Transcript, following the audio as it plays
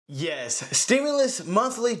Yes, stimulus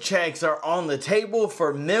monthly checks are on the table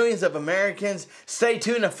for millions of Americans. Stay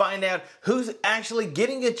tuned to find out who's actually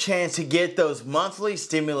getting a chance to get those monthly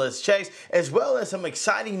stimulus checks, as well as some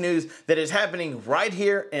exciting news that is happening right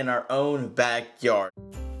here in our own backyard.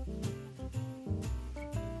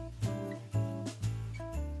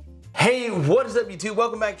 Hey, what is up YouTube?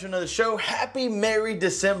 Welcome back to another show. Happy Merry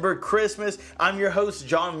December Christmas. I'm your host,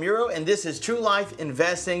 John Muro, and this is True Life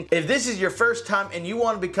Investing. If this is your first time and you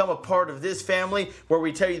want to become a part of this family where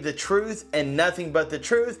we tell you the truth and nothing but the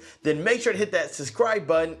truth, then make sure to hit that subscribe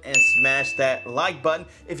button and smash that like button.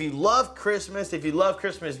 If you love Christmas, if you love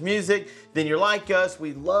Christmas music, then you're like us.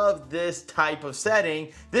 We love this type of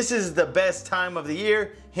setting. This is the best time of the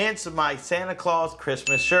year, hence my Santa Claus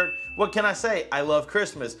Christmas shirt. What can I say? I love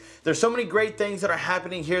Christmas. There's so many great things that are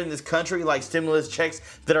happening here in this country, like stimulus checks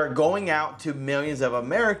that are going out to millions of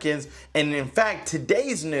Americans. And in fact,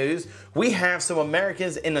 today's news, we have some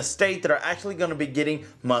Americans in a state that are actually going to be getting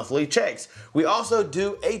monthly checks. We also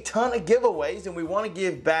do a ton of giveaways, and we want to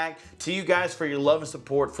give back to you guys for your love and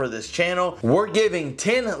support for this channel. We're giving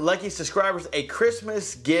 10 lucky subscribers a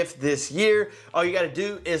Christmas gift this year. All you got to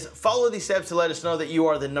do is follow these steps to let us know that you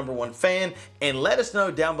are the #1 fan, and let us know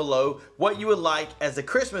down below what you would like as a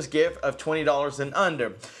Christmas gift of $20 and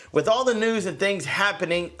under. With all the news and things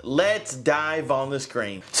happening, let's dive on the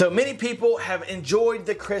screen. So many people have enjoyed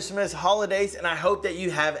the Christmas holidays, and I hope that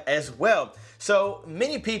you have as well. So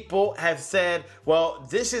many people have said, well,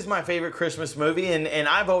 this is my favorite Christmas movie, and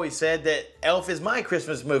I've always said that Elf is my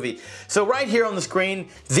Christmas movie. So right here on the screen,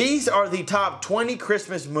 these are the top 20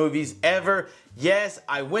 Christmas movies ever. Yes,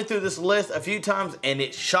 I went through this list a few times and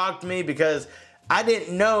it shocked me because I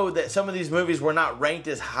didn't know that some of these movies were not ranked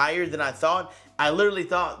as higher than I thought. I literally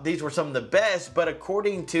thought these were some of the best, but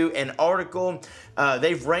according to an article,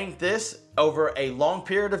 they've ranked this over a long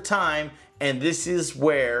period of time, and this is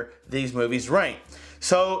where these movies rank.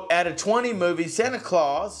 So out of 20 movies, Santa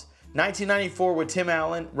Claus, 1994 with Tim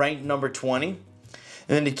Allen, ranked number 20.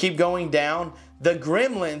 And then to keep going down, The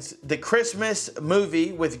Gremlins, the Christmas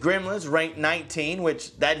movie with Gremlins, ranked 19,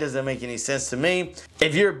 which that doesn't make any sense to me.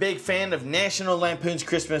 If you're a big fan of National Lampoon's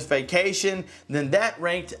Christmas Vacation, then that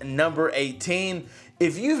ranked number 18.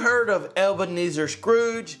 If you've heard of Ebenezer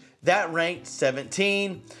Scrooge, that ranked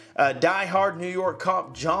 17. Die Hard New York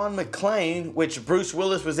Cop John McClane, which Bruce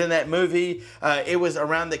Willis was in that movie. It was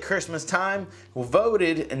around the Christmas time,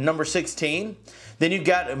 voted number 16. Then you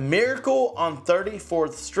got A Miracle on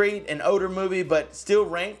 34th Street, an older movie, but still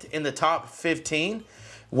ranked in the top 15.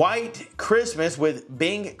 White Christmas with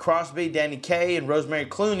Bing Crosby, Danny Kaye, and Rosemary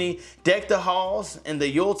Clooney, Deck the Halls, and the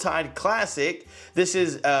Yuletide Classic. This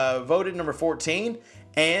is voted number 14.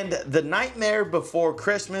 And The Nightmare Before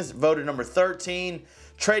Christmas, voted number 13.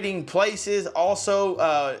 Trading Places, also,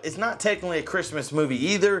 it's not technically a Christmas movie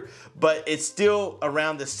either, but it's still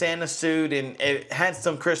around the Santa suit, and it had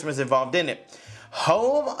some Christmas involved in it.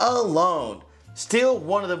 Home Alone, still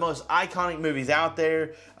one of the most iconic movies out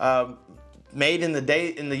there, made in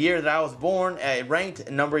the year that I was born. It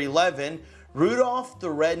ranked number 11. Rudolph the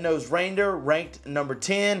Red-Nosed Reindeer, ranked number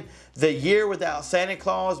 10. The Year Without Santa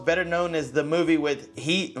Claus, better known as the movie with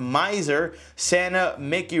Heath Miser, Santa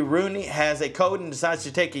Mickey Rooney has a cold and decides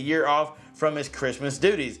to take a year off from his Christmas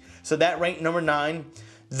duties. So that ranked number 9.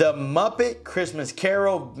 The Muppet Christmas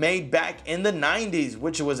Carol, made back in the 90s,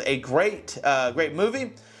 which was a great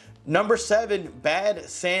movie. Number 7, Bad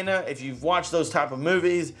Santa. If you've watched those type of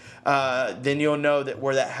movies, then you'll know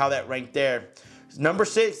how that ranked there. Number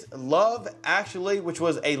 6, Love Actually, which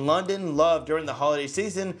was a London love during the holiday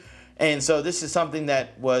season. And so this is something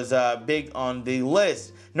that was big on the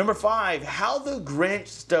list. Number 5, How the Grinch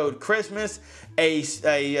Stole Christmas, a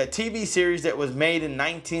TV series that was made in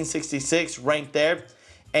 1966, ranked there.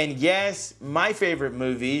 And yes, my favorite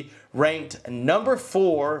movie, ranked number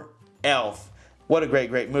 4, Elf. What a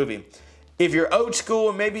great movie. If you're old school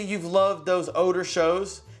and maybe you've loved those older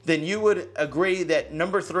shows, then you would agree that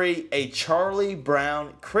number 3, A Charlie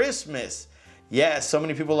Brown Christmas. Yes, so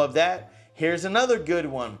many people love that. Here's another good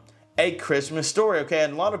one, A Christmas Story. Okay,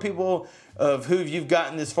 and a lot of people of who you've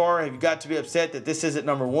gotten this far have got to be upset that this isn't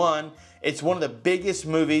number 1. It's one of the biggest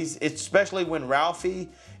movies, especially when Ralphie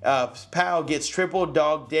Powell gets triple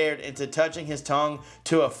dog dared into touching his tongue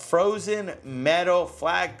to a frozen metal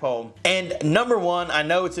flagpole. And number 1, I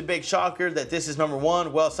know it's a big shocker that this is number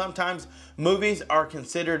 1. Well, sometimes movies are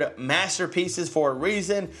considered masterpieces for a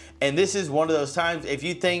reason, and this is one of those times. If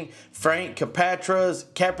you think Frank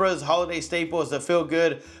Capra's holiday staple is a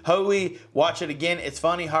feel-good Hoey, watch it again. It's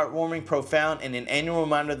funny, heartwarming, profound, and an annual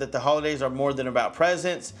reminder that the holidays are more than about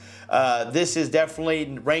presents. This is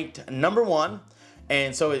definitely ranked number 1.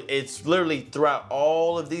 And so it's literally throughout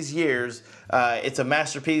all of these years, it's a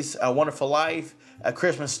masterpiece, A Wonderful Life, A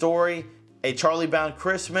Christmas Story, A Charlie Brown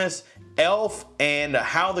Christmas, Elf, and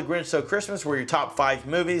How the Grinch Stole Christmas were your top 5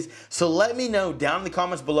 movies. So let me know down in the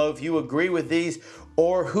comments below if you agree with these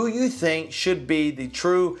or who you think should be the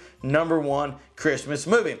true #1 Christmas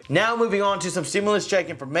movie. Now moving on to some stimulus check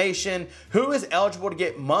information. Who is eligible to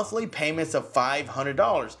get monthly payments of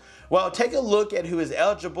 $500? Well, take a look at who is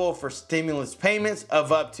eligible for stimulus payments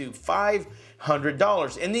of up to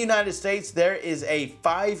 $500. In the United States, there is a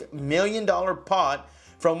 $5 million pot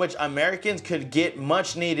from which Americans could get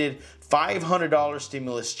much needed $500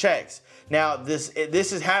 stimulus checks. Now, this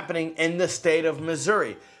is happening in the state of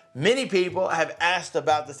Missouri. Many people have asked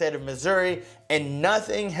about the state of Missouri and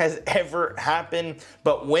nothing has ever happened.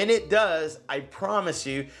 But when it does, I promise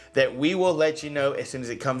you that we will let you know as soon as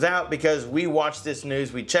it comes out, because we watch this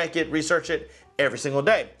news, we check it, research it every single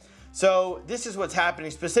day. So this is what's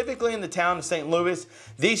happening specifically in the town of St. Louis.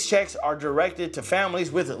 These checks are directed to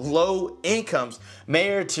families with low incomes.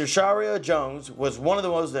 Mayor Tisharia Jones was one of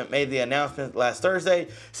the ones that made the announcement last Thursday,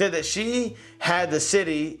 said that she had the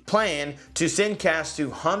city plan to send cash to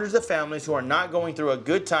hundreds of families who are not going through a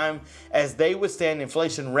good time as they withstand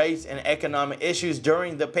inflation rates and economic issues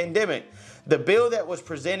during the pandemic. The bill that was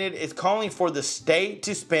presented is calling for the state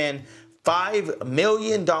to spend $5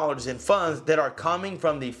 million in funds that are coming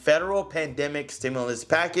from the federal pandemic stimulus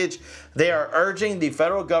package. They are urging the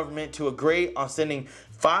federal government to agree on sending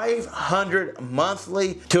 $500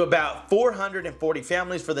 monthly to about 440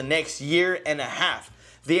 families for the next year and a half.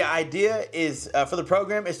 The idea is for the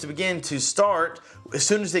program is to begin to start as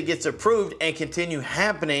soon as it gets approved and continue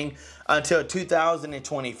happening until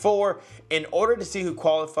 2024. In order to see who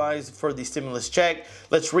qualifies for the stimulus check,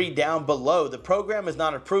 let's read down below. The program is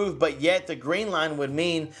not approved, but yet the green line would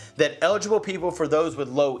mean that eligible people for those with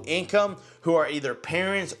low income who are either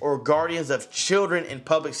parents or guardians of children in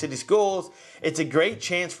public city schools. It's a great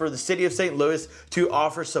chance for the city of St. Louis to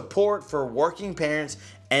offer support for working parents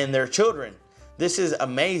and their children. This is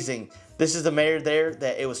amazing. This is the mayor there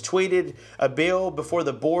that it was tweeted. A bill before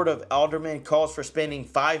the Board of Aldermen calls for spending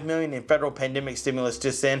 $5 million in federal pandemic stimulus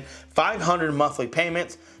to send 500 monthly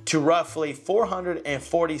payments to roughly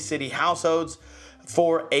 440 city households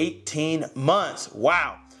for 18 months.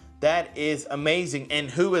 Wow. That is amazing. And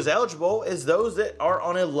who is eligible is those that are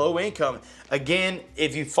on a low income. Again,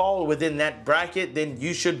 if you fall within that bracket, then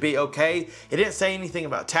you should be okay. It didn't say anything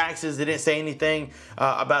about taxes. It didn't say anything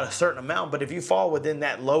about a certain amount. But if you fall within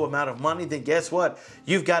that low amount of money, then guess what?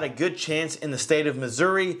 You've got a good chance in the state of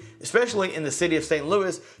Missouri, especially in the city of St.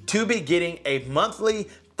 Louis, to be getting a monthly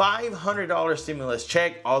 $500 stimulus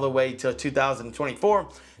check all the way till 2024.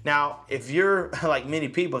 Now, if you're like many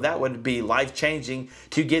people, that would be life-changing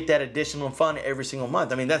to get that additional fund every single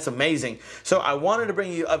month. I mean, that's amazing. So I wanted to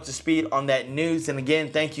bring you up to speed on that news. And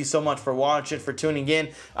again, thank you so much for watching, for tuning in.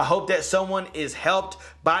 I hope that someone is helped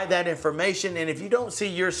by that information. And if you don't see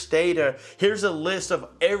your state, here's a list of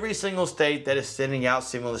every single state that is sending out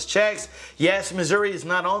stimulus checks. Yes, Missouri is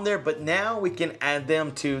not on there, but now we can add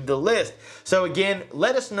them to the list. So again,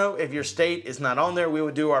 let us know if your state is not on there. We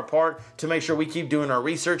will do our part to make sure we keep doing our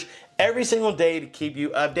research every single day to keep you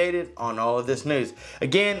updated on all of this news.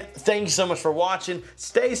 Again, thank you so much for watching.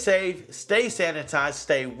 Stay safe, stay sanitized,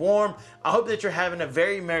 stay warm. I hope that you're having a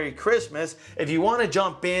very Merry Christmas. If you want to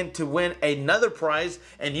jump in to win another prize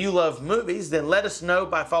and you love movies, then let us know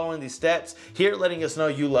by following these steps here, letting us know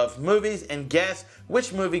you love movies and guess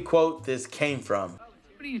which movie quote this came from.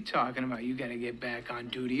 What are you talking about? You gotta get back on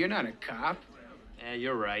duty. You're not a cop. Yeah,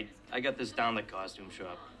 you're right. I got this down the costume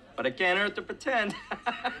shop. But it can't hurt to pretend.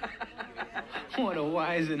 What a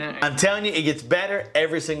wise and I'm telling you, it gets better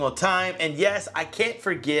every single time. And yes, I can't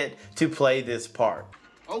forget to play this part.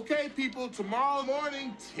 Okay, people, tomorrow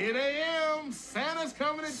morning, 10 a.m., Santa's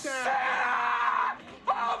coming to town. Santa!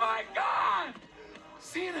 Oh, my God!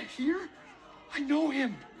 Santa here? I know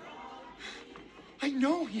him. I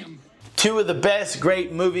know him. Two of the best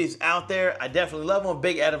great movies out there. I definitely love them. I'm a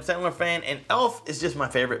big Adam Sandler fan, and Elf is just my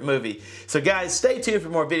favorite movie. So guys, stay tuned for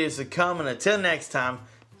more videos to come, and until next time,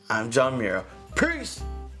 I'm John Miro. Peace!